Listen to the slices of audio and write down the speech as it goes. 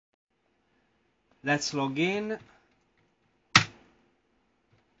Let's log in.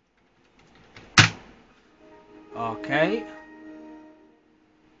 Okay,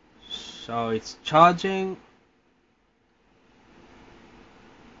 so it's charging.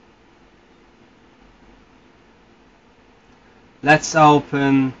 Let's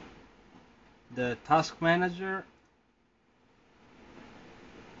open the task manager.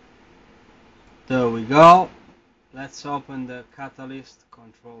 There we go. Let's open the Catalyst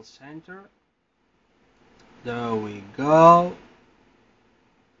Control Center. There we go.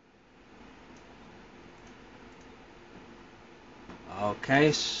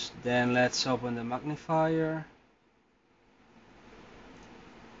 Okay, then let's open the magnifier.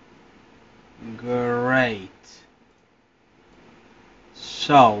 Great.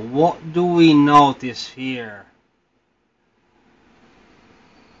 So, what do we notice here?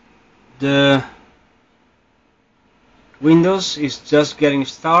 The Windows is just getting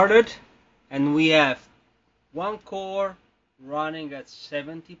started, and we have one core running at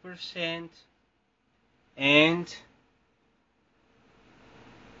 70% and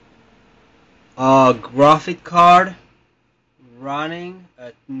a graphic card running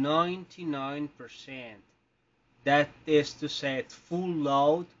at 99%. That is to say at full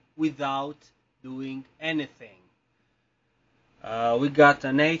load without doing anything. We got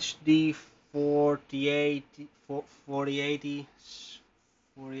an HD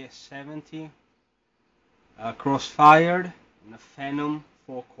 4070 Crossfire and a Phenom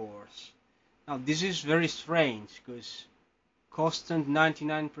 4 cores. Now this is very strange because constant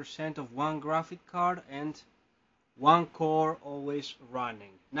 99% of one graphic card and one core always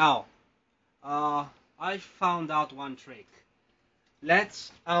running. Now I found out one trick.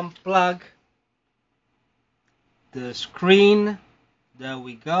 Let's unplug the screen. There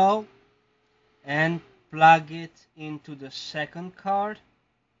we go. And plug it into the second card.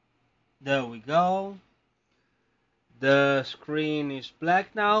 There we go. The screen is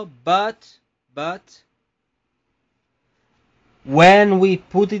black now, but when we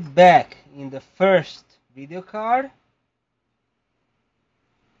put it back in the first video card,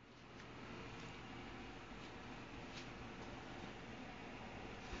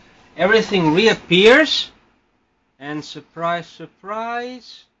 everything reappears, and surprise,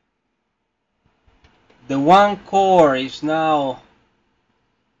 surprise, the one core is now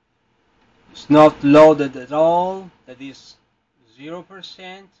not loaded at all. That is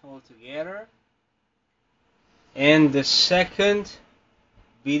 0% altogether. And the second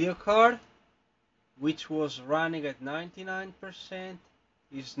video card, which was running at 99%,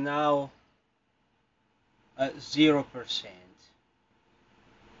 is now at 0%.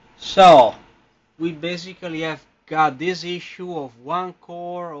 So we basically have got this issue of one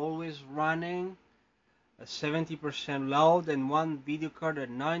core always running a 70% load and one video card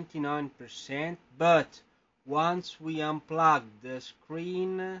at 99%, but once we unplug the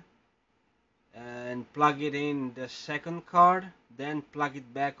screen and plug it in the second card, then plug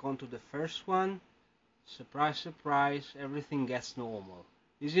it back onto the first one, surprise, surprise, everything gets normal.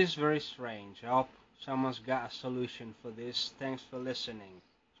 This is very strange. I hope someone's got a solution for this. Thanks for listening.